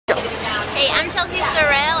Hey, I'm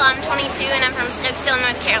Sorrell. I'm 22 and I'm from Stokesdale,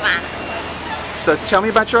 North Carolina. So tell me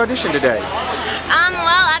about your audition today.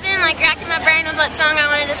 Well, I've been like racking my brain with what song I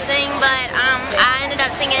wanted to sing, but I ended up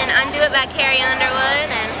singing "Undo It" by Carrie Underwood,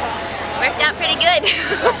 and worked out pretty good.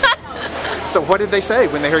 So what did they say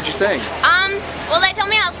when they heard you sing? Well, they told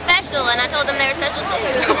me I was special, and I told them they were special too.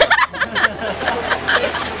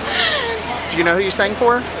 Do you know who you sang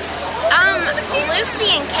for? Lucy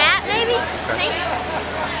and Kat, maybe.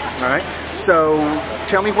 All right. So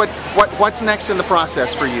tell me what's next in the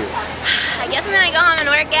process for you. I guess I'm gonna go home and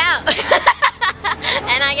work out,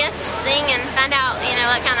 and I guess sing and find out,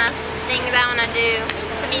 what kind of things I want to do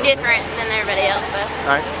to be different than everybody else. So.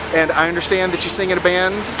 All right. And I understand that you sing in a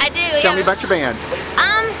band. I do. Tell me about your band.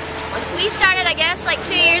 We started, I guess, like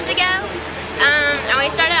 2 years ago. And we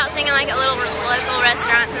started out singing like at little local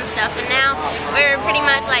restaurants and stuff, and now we're pretty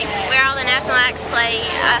much like where all the national acts play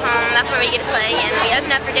at home. That's where we get to play, and we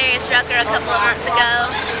opened up for Darius Rucker a couple of months ago.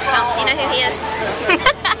 Oh, do you know who he is?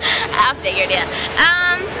 I figured, yeah.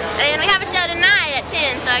 And we have a show tonight at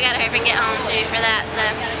 10, so I gotta hurry and get home too for that. So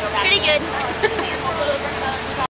pretty good.